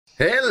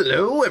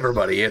Hello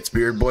everybody, it's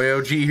Beardboi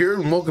OG here,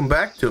 and welcome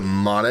back to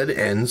Modded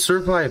and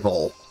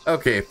Survival.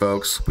 Okay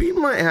folks, we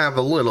might have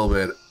a little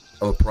bit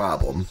of a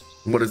problem.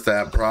 What is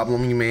that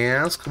problem, you may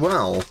ask?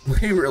 Well,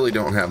 we really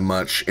don't have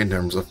much in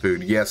terms of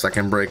food. Yes, I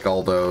can break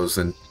all those,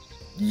 and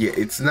yeah,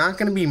 it's not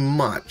going to be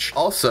much.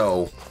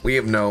 Also, we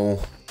have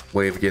no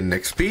way of getting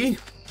XP,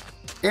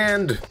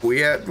 and we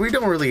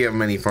don't really have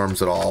many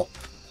farms at all.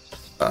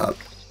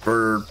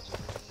 For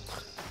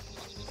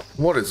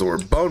what is the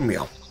word? Bone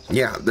meal.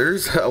 Yeah,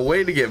 there's a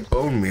way to get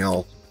bone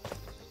meal,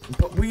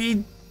 but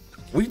we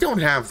don't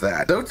have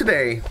that. So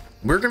today,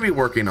 we're going to be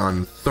working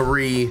on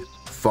 3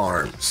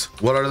 farms.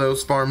 What are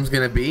those farms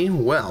going to be?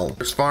 Well,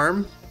 first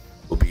farm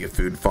will be a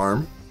food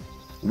farm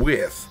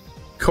with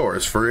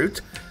chorus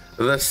fruit.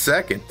 The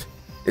second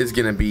is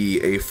going to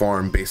be a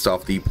farm based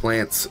off the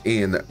plants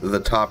in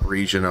the top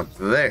region up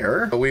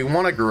there. We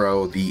want to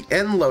grow the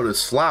End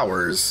Lotus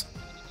flowers,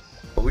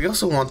 but we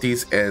also want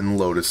these End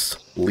Lotus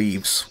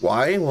leaves.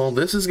 Why? Well,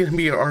 this is going to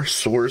be our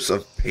source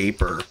of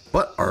paper.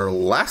 But our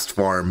last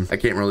farm, I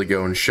can't really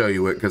go and show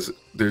you it because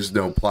there's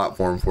no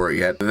platform for it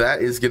yet.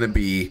 That is going to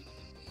be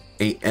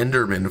a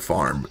Enderman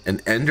farm,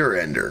 an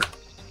ender.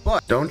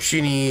 But don't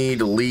you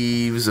need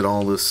leaves and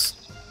all this?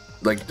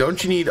 Like,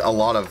 don't you need a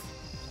lot of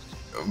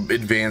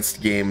advanced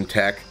game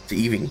tech to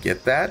even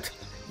get that?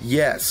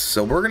 Yes.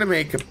 So we're going to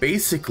make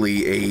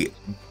basically a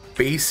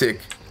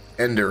basic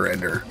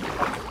ender.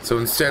 So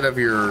instead of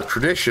your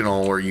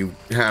traditional where you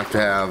have to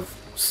have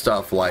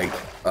stuff like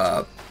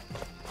a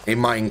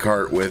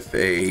minecart with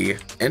a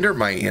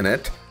endermite in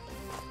it,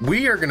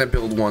 we are going to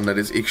build one that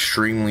is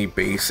extremely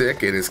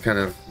basic. It is kind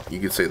of,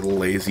 you could say, the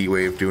lazy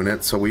way of doing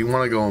it. So we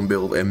want to go and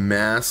build a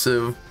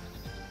massive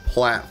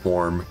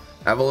platform,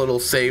 have a little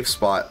safe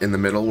spot in the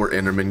middle where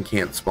endermen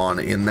can't spawn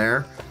in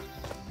there,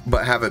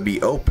 but have it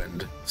be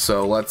opened.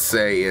 So let's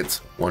say it's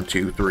 1,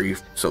 2, 3.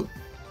 So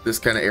this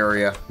kind of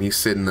area, me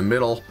sit in the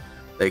middle.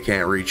 They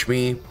can't reach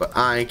me, but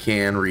I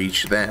can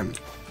reach them.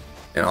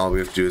 And all we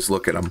have to do is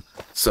look at them.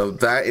 So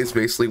that is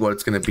basically what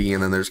it's going to be.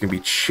 And then there's going to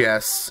be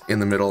chests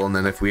in the middle. And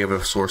then if we have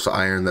a source of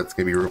iron, that's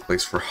going to be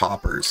replaced for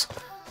hoppers.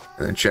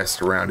 And then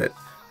chests around it.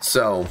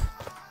 So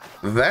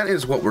that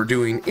is what we're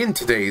doing in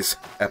today's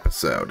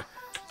episode.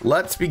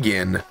 Let's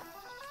begin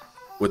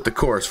with the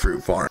chorus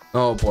fruit farm.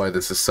 Oh boy,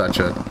 this is such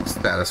a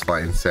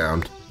satisfying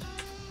sound.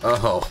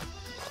 Oh.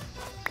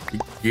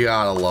 You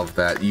gotta love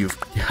that. You've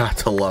got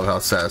to love how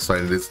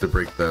satisfying it is to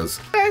break those.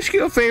 I ask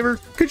you a favor,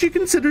 could you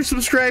consider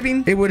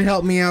subscribing? It would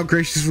help me out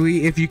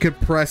graciously if you could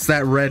press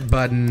that red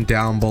button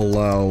down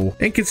below.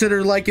 And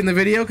consider liking the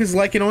video, because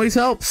liking always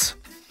helps.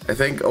 I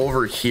think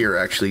over here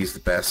actually is the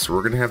best. So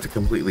we're gonna have to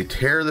completely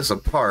tear this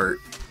apart,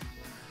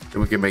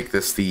 and we can make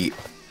this the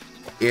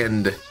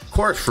end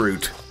chorus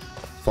fruit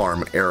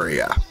farm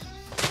area.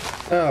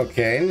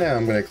 Okay, now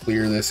I'm gonna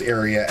clear this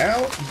area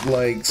out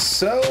like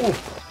so.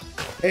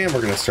 And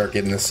we're going to start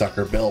getting this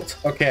sucker built.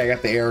 Okay, I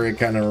got the area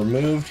kind of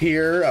removed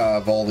here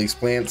of all these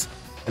plants.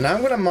 And I'm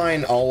going to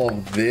mine all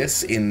of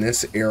this in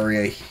this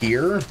area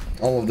here.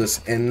 All of this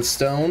end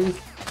stone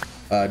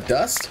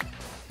dust.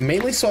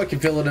 Mainly so I can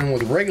fill it in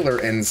with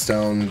regular end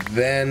stone.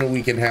 Then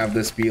we can have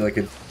this be like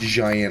a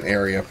giant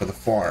area for the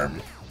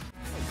farm.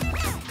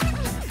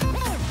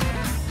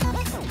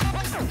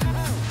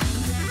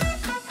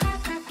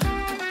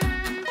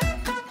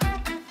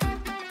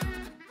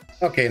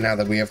 Okay, now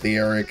that we have the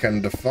area kind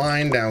of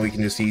defined, now we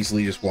can just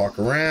easily just walk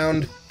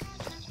around,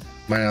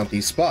 mine out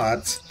these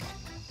spots,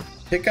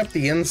 pick up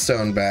the end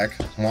stone back.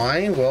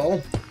 Why?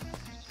 Well,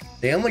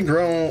 they only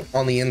grow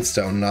on the end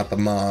stone, not the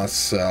moss,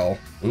 so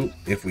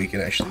if we can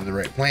actually do the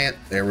right plant,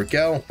 there we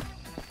go.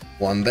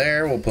 One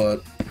there, we'll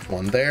put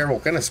one there,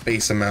 we'll kind of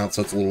space them out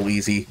so it's a little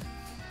easy,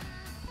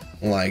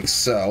 like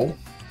so.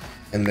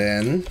 And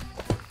then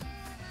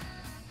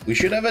we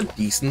should have a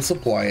decent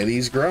supply of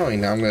these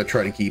growing. Now I'm going to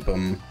try to keep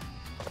them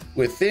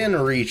within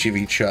reach of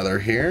each other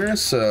here,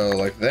 so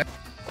like that.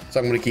 So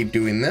I'm going to keep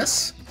doing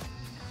this,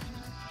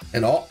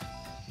 and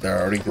they're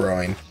already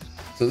growing,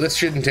 so this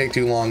shouldn't take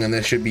too long, and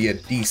this should be a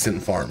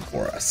decent farm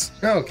for us.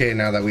 Okay,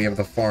 now that we have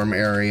the farm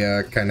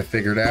area kind of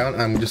figured out,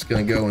 I'm just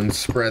going to go and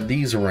spread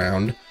these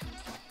around.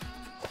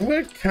 I'm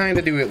going to kind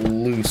of do it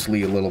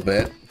loosely a little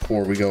bit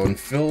before we go and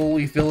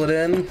fully fill it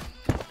in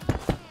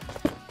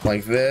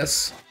like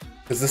this,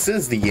 because this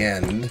is the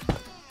end.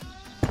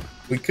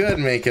 We could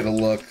make it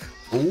look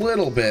a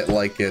little bit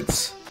like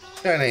it's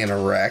kind of in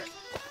a wreck,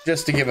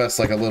 just to give us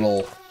like a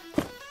little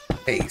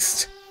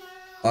taste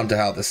onto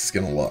how this is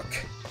gonna look.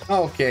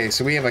 Okay,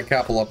 so we have a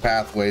couple of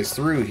pathways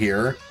through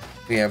here.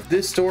 We have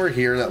this door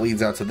here that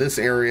leads out to this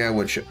area,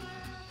 which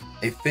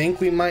I think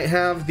we might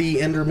have the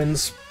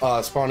Enderman's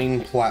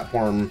spawning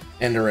platform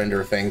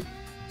ender thing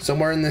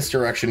somewhere in this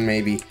direction,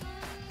 maybe.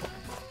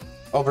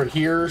 Over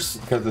here,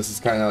 because this is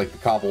kind of like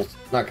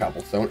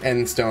the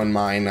end stone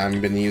mine I've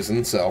been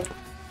using, so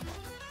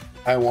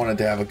I wanted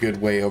to have a good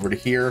way over to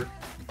here,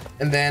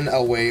 and then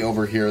a way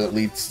over here that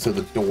leads to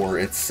the door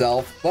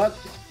itself. But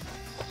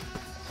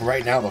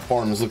right now the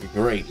farm is looking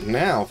great.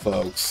 Now,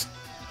 folks,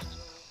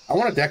 I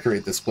want to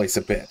decorate this place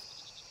a bit.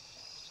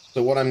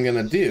 So what I'm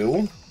gonna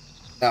do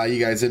You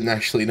guys didn't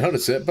actually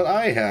notice it, but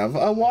I have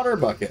a water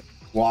bucket.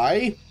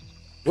 Why?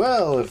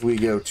 Well, if we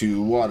go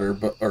to water,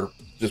 or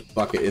just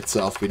bucket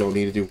itself, we don't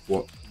need to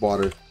do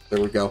water. There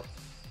we go.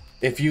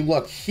 If you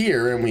look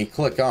here and we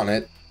click on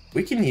it,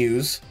 we can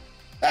use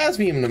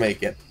osmium to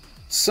make it.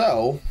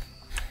 So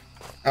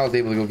I was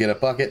able to go get a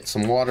bucket,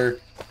 some water,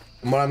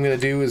 and what I'm going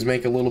to do is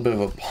make a little bit of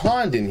a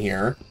pond in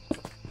here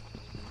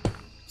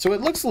so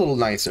it looks a little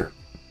nicer.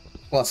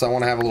 Plus I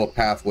want to have a little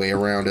pathway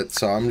around it,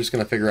 so I'm just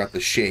going to figure out the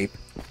shape,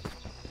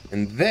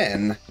 and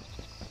then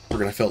we're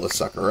going to fill this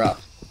sucker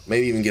up.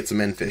 Maybe even get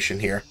some end fish in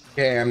here.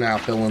 Okay, I'm now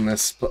filling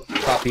this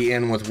puppy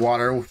in with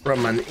water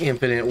from an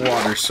infinite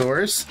water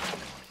source.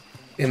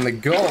 And the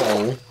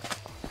goal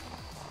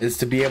is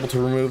to be able to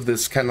remove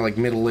this kind of like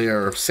middle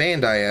layer of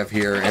sand I have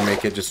here and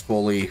make it just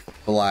fully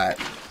flat.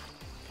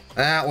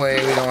 That way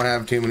we don't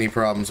have too many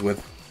problems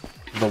with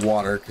the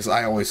water, because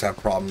I always have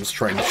problems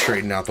trying to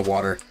straighten out the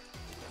water.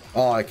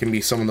 Oh, it can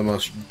be some of the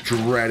most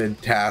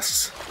dreaded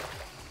tasks.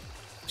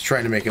 Just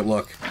trying to make it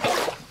look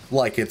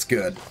like it's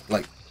good,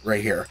 like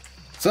right here.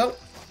 So,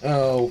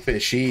 oh,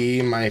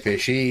 fishy, my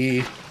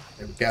fishy.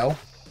 There we go.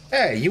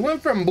 Hey, you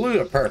went from blue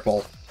to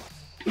purple.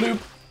 Bloop.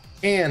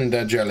 And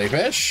a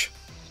jellyfish.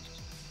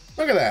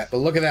 Look at that. But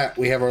look at that.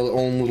 We have our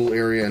own little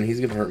area, and he's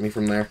going to hurt me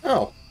from there.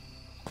 Oh,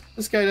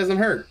 this guy doesn't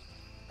hurt.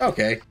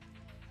 Okay.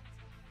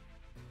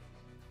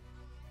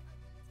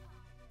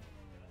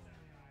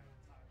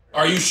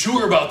 Are you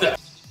sure about that?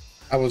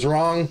 I was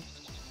wrong.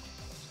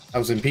 I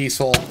was in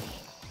peaceful.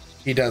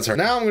 He does hurt.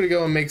 Now I'm going to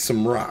go and make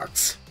some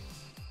rocks.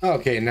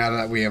 Okay, now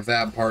that we have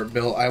that part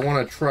built, I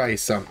want to try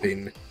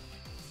something.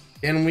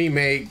 Can we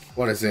make,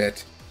 what is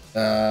it?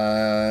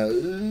 Where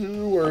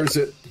is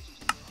it?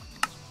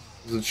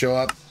 Does it show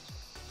up?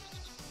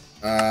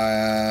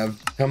 A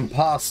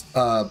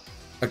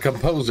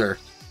composer.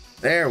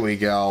 There we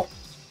go.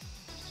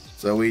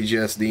 So we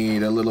just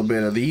need a little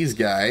bit of these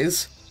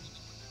guys.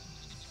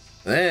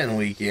 Then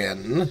we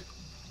can,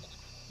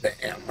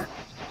 bam.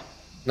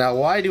 Now,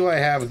 why do I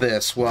have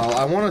this? Well,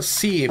 I want to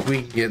see if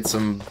we can get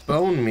some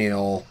bone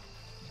meal.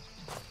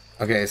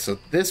 Okay, so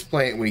this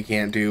plant we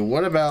can't do.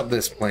 What about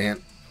this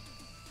plant?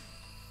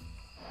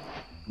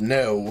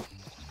 No.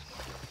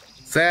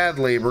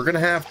 Sadly, we're going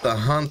to have to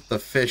hunt the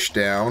fish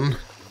down,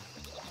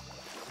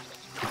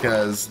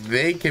 because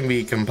they can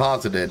be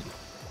composited.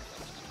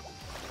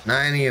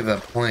 Not any of the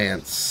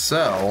plants,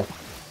 so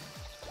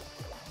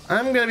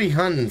I'm going to be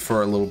hunting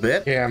for a little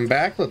bit. Okay, I'm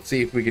back. Let's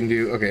see if we can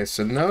do... Okay,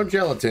 so no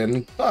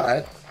gelatin,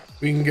 but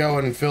we can go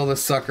and fill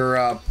this sucker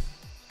up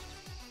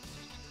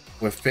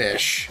with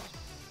fish.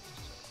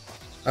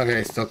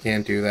 Okay, still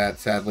can't do that,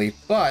 sadly.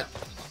 But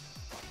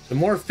the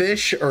more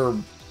fish or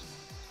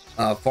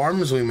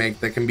farms we make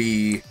that can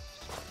be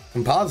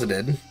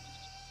composited,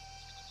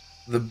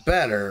 the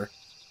better.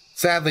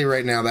 Sadly,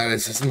 right now, that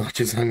is as much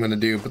as I'm going to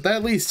do. But that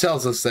at least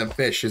tells us that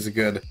fish is a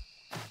good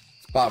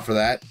spot for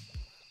that.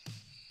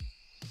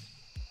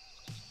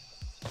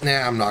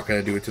 Nah, I'm not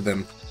going to do it to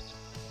them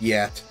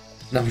yet.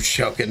 No, I'm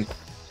joking.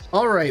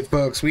 Alright,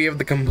 folks, we have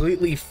the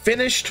completely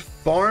finished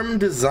farm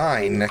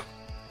design.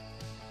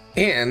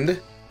 And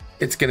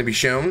it's going to be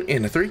shown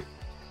in a 3,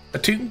 a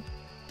 2,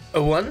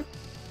 a 1.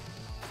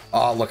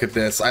 Oh, look at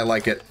this. I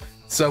like it.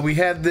 So we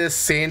had this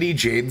sandy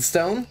jade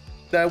stone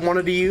that I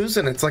wanted to use,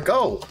 and it's like,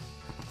 oh,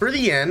 for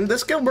the end,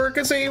 this could work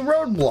as a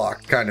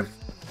roadblock kind of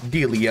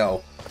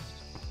dealio.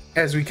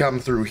 As we come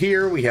through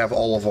here, we have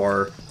all of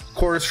our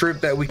chorus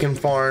fruit that we can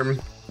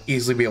farm,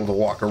 easily be able to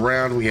walk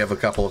around. We have a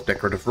couple of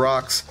decorative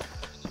rocks,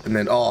 and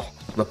then, oh,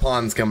 the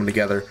pond's coming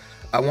together.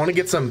 I want to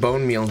get some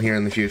bone meal here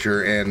in the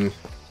future, and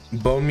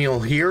bone meal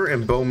here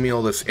and bone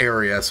meal this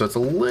area, so it's a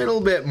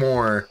little bit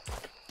more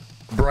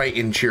bright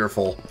and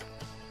cheerful.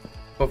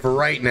 But for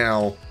right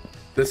now,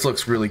 this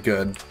looks really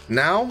good.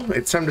 Now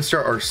it's time to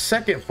start our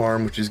second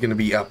farm, which is going to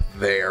be up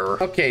there.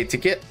 Okay, to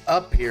get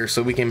up here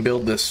so we can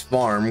build this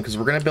farm, because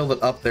we're going to build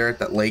it up there at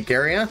that lake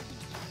area,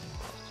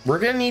 we're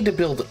going to need to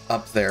build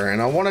up there,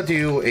 and I want to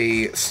do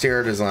a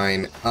stair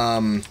design.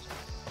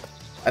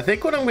 I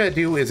think what I'm going to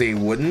do is a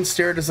wooden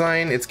stair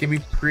design. It's going to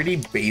be pretty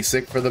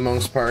basic for the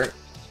most part.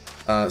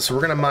 So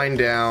we're going to mine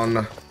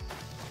down.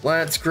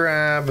 Let's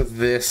grab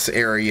this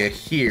area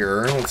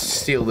here. Let's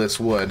steal this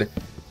wood.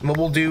 And what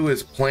we'll do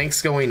is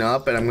planks going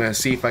up, and I'm going to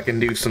see if I can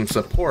do some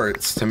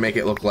supports to make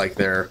it look like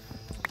they're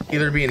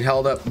either being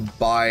held up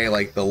by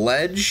like the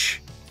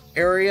ledge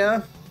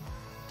area,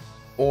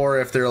 or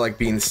if they're like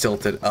being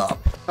stilted up.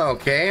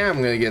 Okay,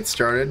 I'm going to get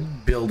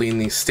started building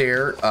the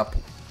stair up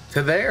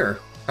to there.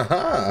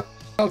 Haha.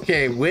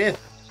 Okay, with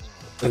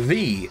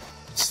the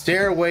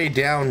stairway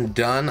down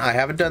done, I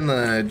haven't done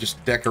the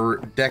just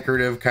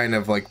decorative kind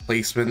of like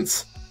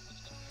placements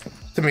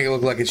to make it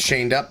look like it's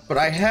chained up, but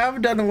I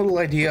have done a little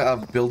idea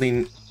of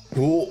building,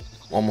 ooh,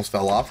 almost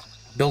fell off,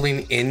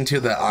 building into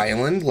the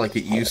island like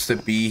it used to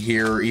be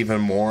here even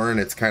more, and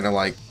it's kind of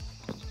like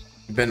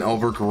been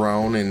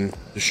overgrown and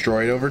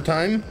destroyed over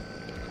time.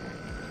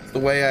 It's the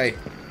way I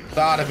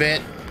thought of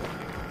it.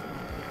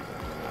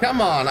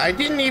 Come on, I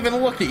didn't even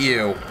look at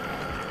you.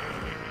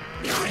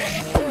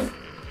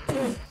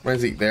 Where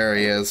is he? There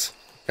he is.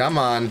 Come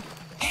on.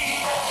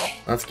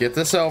 Let's get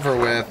this over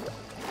with.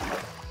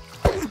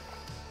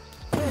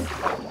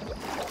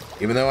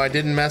 Even though I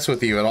didn't mess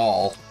with you at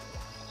all.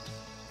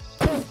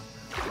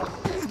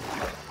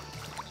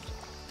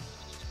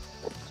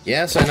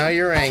 Yes, I know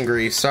you're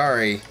angry.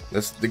 Sorry.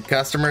 The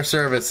customer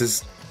service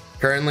is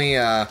currently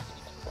down.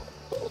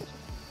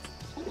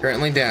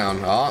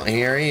 Oh,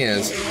 here he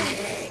is.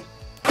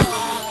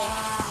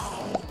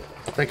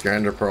 Take your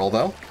ender pearl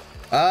though.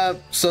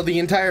 So the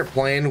entire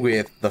plan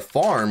with the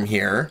farm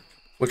here,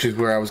 which is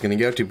where I was going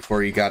to go to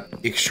before you got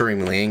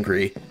extremely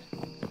angry,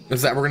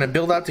 is that we're going to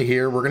build out to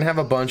here. We're going to have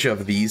a bunch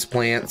of these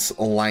plants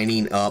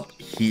lining up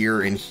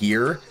here and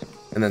here,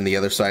 and then the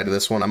other side of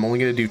this one. I'm only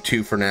going to do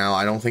 2 for now.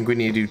 I don't think we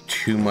need to do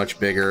too much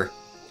bigger,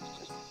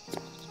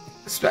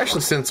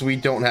 especially since we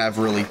don't have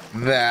really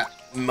that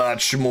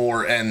much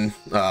more and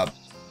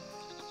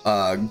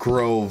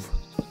grove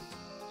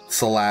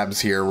slabs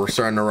here. We're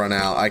starting to run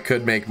out. I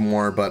could make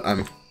more, but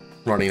I'm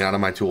running out of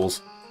my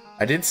tools.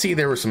 I did see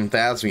there was some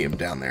phasmium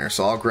down there,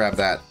 so I'll grab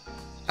that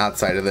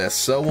outside of this.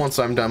 So once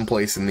I'm done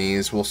placing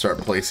these, we'll start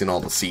placing all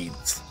the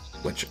seeds,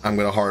 which I'm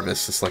going to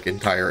harvest this like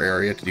entire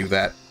area to do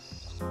that.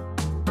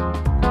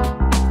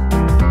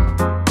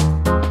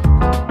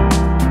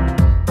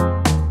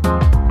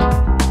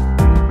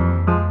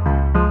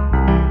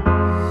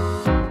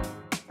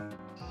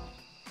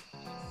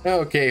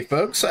 Okay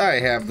folks, I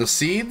have the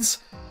seeds.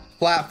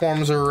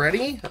 Platforms are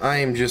ready. I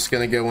am just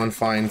going to go and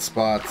find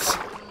spots.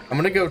 I'm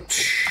going to go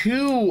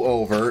 2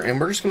 over, and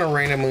we're just going to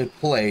randomly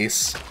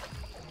place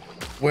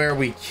where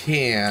we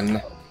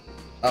can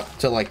up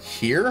to like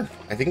here.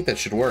 I think that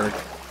should work.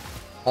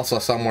 Also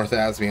some more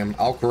phasmium.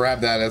 I'll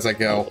grab that as I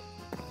go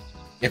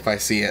if I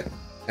see it.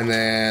 And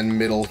then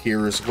middle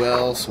here as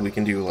well, so we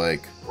can do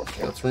like,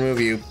 okay, let's remove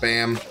you.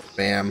 Bam,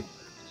 bam.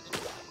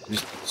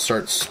 Just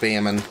start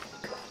spamming.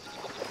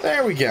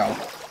 There we go.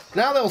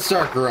 Now they'll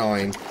start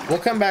growing. We'll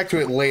come back to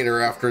it later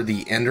after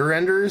the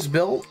ender is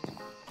built.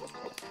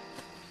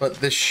 But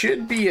this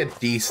should be a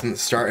decent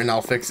start, and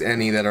I'll fix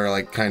any that are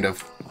like kind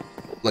of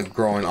like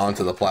growing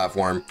onto the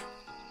platform.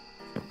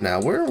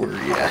 Now where were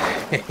you?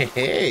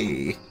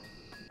 Hey.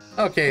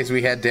 Okay, so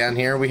we head down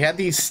here. We had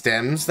these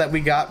stems that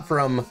we got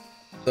from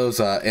those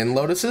End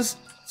Lotuses.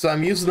 So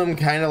I'm using them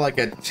kind of like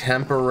a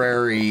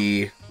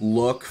temporary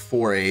look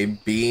for a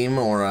beam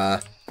or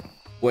a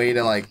way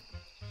to like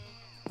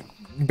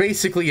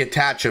basically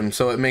attach them,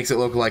 so it makes it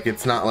look like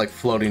it's not like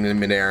floating in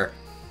midair.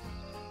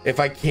 If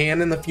I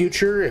can in the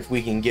future, if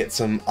we can get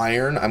some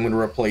iron, I'm going to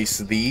replace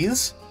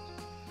these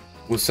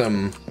with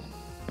some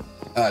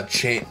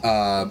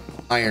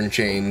iron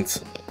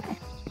chains.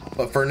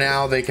 But for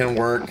now, they can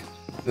work.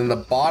 Then the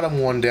bottom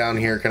one down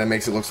here kind of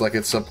makes it look like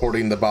it's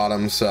supporting the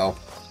bottom, so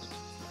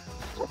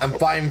I'm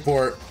fine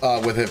for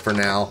with it for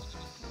now.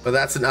 But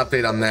that's an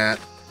update on that,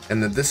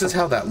 and then this is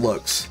how that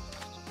looks.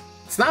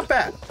 It's not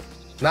bad,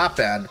 not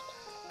bad.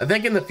 I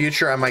think in the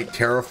future I might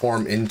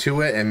terraform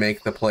into it and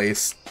make the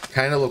place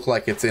kind of look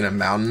like it's in a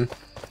mountain,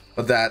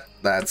 but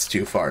that's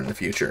too far in the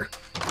future.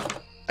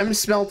 I'm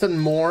smelting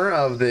more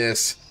of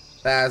this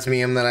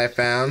phasmium that I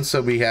found, so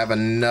we have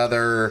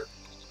another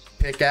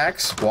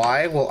pickaxe.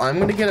 Why? Well, I'm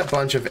going to get a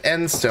bunch of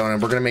endstone,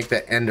 and we're going to make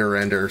that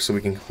ender so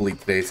we can complete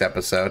today's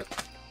episode.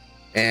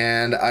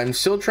 And I'm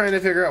still trying to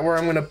figure out where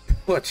I'm going to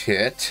put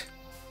it.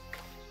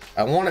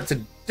 I want it to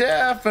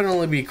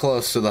definitely be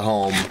close to the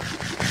home.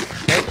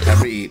 Okay,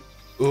 time to eat.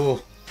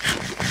 Ooh.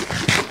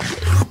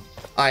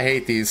 I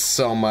hate these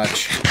so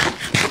much.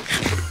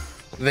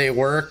 They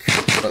work,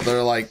 but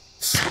they're like,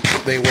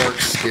 they work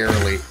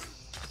scarily.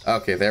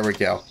 Okay, there we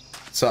go.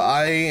 So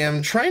I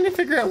am trying to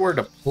figure out where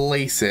to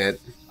place it.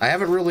 I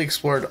haven't really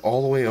explored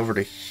all the way over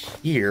to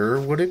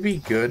here. Would it be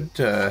good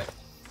to...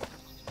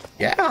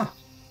 Yeah.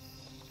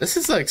 This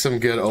is like some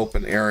good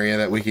open area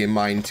that we can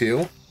mine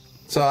to.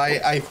 So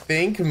I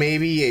think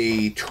maybe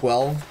a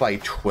 12 by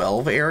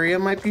 12 area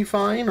might be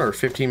fine, or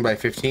 15 by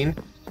 15.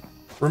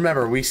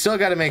 Remember, we still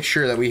got to make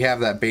sure that we have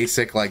that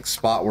basic like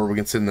spot where we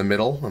can sit in the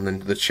middle, and then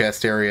the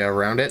chest area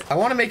around it. I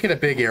want to make it a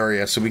big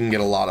area so we can get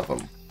a lot of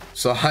them.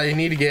 So I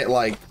need to get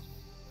like,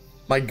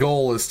 my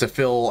goal is to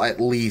fill at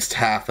least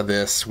half of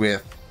this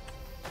with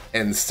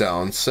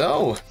endstone.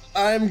 So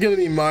I'm going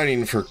to be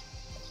mining for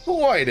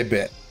quite a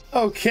bit.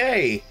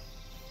 Okay.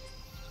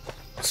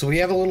 So we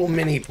have a little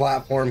mini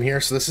platform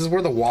here. So this is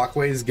where the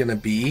walkway is going to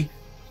be.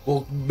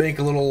 We'll make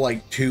a little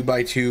like 2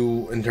 by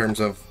 2 in terms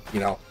of, you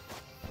know,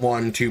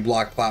 1-2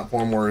 block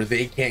platform where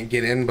they can't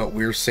get in, but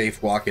we're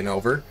safe walking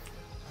over.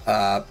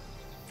 But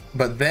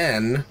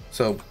then,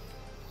 so,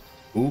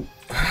 ooh,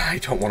 I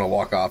don't want to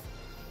walk off.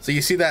 So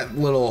you see that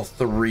little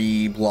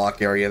 3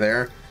 block area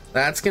there?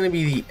 That's going to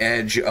be the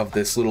edge of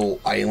this little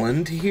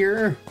island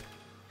here.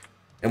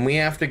 And we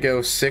have to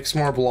go 6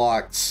 more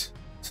blocks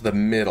to the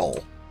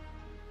middle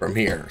from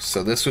here.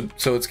 So this would,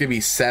 so it's going to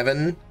be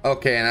 7.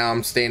 Okay, now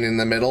I'm standing in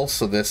the middle.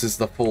 So this is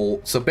the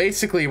full, so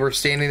basically we're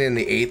standing in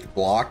the 8th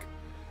block.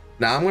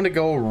 Now I'm going to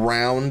go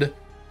around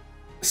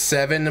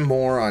 7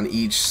 more on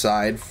each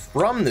side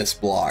from this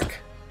block.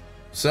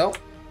 So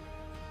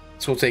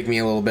This will take me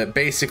a little bit.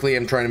 Basically,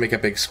 I'm trying to make a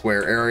big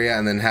square area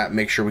and then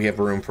make sure we have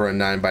room for a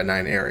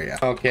 9x9 area.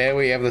 Okay,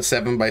 we have the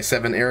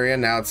 7x7 area.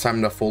 Now it's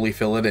time to fully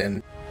fill it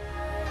in.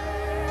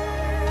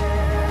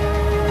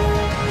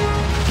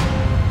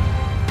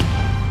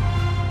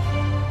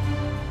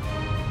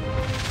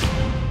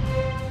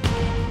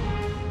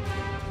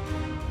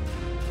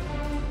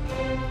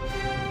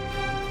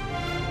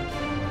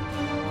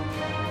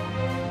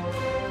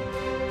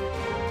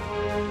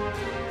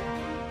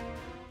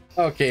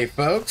 Okay,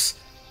 folks,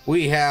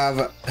 we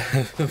have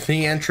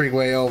the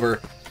entryway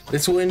over.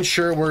 This will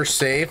ensure we're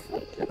safe,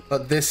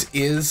 but this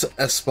is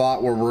a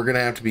spot where we're gonna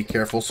have to be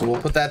careful, so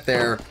we'll put that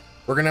there.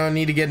 We're gonna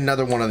need to get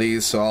another one of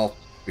these, so I'll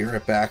be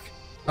right back.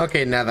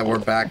 Okay, now that we're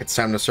back, it's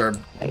time to start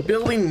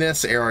building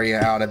this area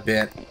out a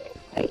bit.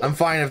 I'm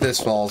fine if this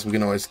falls. We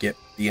can always get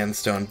the end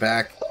stone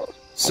back.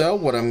 So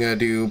what I'm gonna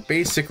do,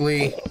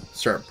 basically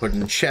start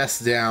putting chests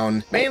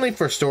down, mainly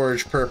for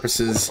storage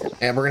purposes,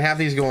 and we're gonna have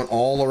these going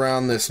all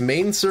around this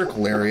main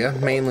circle area,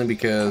 mainly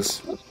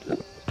because,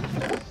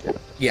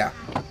 yeah,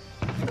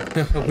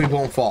 we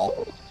won't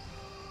fall.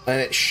 And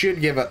it should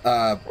give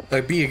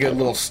be a good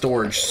little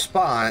storage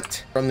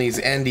spot from these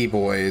Endy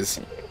boys.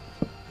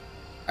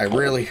 I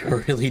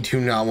really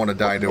do not want to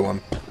die to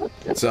them.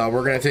 So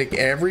we're gonna take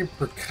every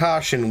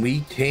precaution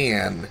we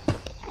can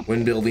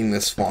when building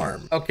this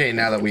farm. Okay,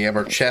 now that we have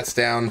our chest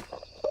down,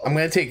 I'm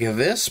gonna take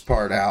this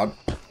part out.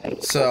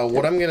 So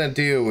what I'm gonna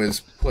do is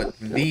put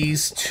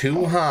these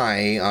too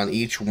high on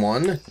each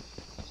one,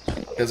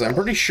 because I'm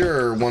pretty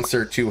sure once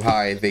they're too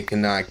high, they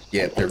cannot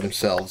get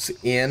themselves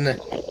in.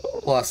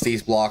 Plus,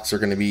 these blocks are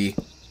gonna be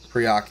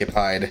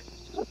preoccupied,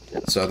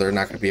 so they're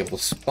not gonna be able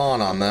to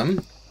spawn on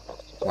them,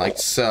 like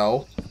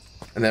so.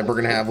 And then we're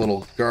gonna have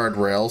little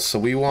guardrails, so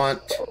we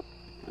want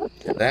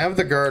to have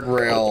the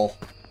guardrail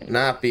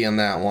not be on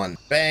that one.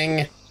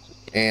 Bang!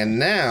 And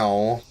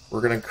now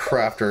we're gonna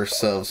craft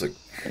ourselves a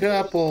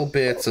couple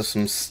bits of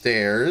some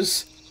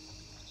stairs.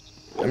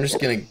 I'm just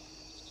gonna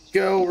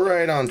go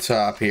right on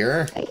top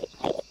here.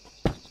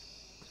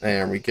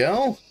 There we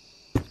go.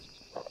 A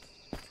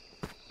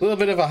little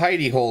bit of a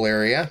hidey hole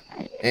area.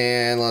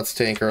 And let's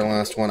take our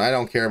last one. I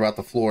don't care about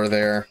the floor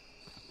there.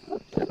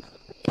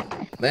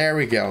 There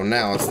we go.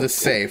 Now, is this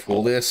safe?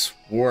 Will this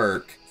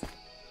work?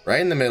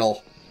 Right in the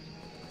middle.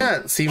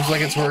 Yeah, it seems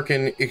like it's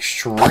working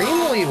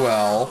extremely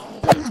well.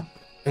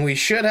 And we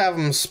should have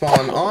them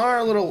spawn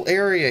our little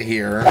area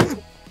here.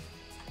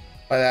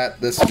 By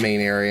this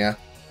main area.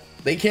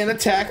 They can't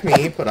attack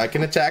me, but I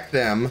can attack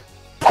them.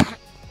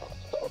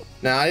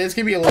 Now, it is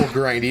going to be a little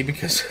grindy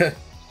because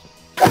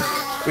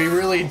we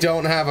really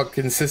don't have a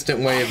consistent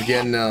way of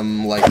getting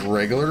them, like,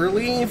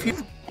 regularly.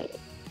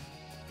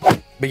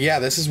 But yeah,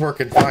 this is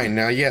working fine.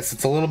 Now, yes,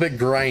 it's a little bit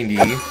grindy.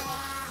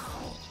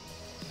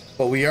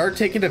 But we are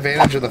taking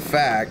advantage of the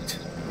fact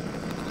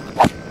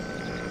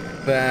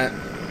that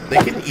they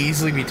can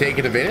easily be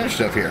taken advantage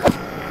of here.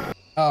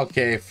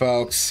 Okay,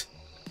 folks.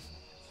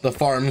 The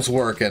farm's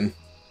working.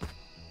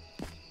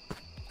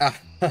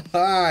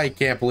 I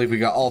can't believe we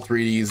got all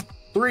three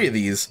of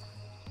these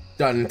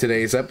done in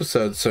today's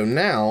episode. So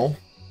now,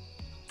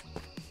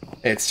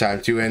 it's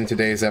time to end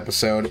today's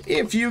episode.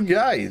 If you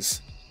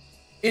guys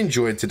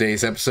enjoyed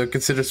today's episode,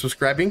 consider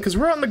subscribing, because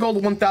we're on the goal to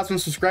 1,000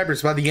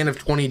 subscribers by the end of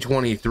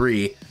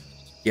 2023.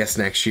 Yes,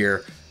 next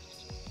year.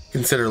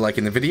 Consider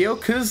liking the video,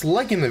 because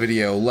liking the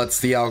video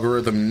lets the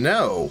algorithm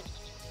know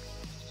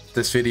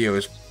this video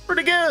is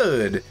pretty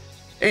good.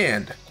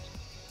 And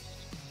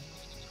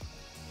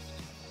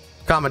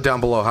comment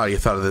down below how you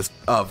thought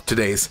of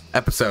today's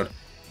episode.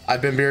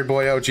 I've been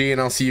Beardboi OG,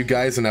 and I'll see you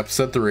guys in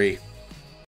episode 3.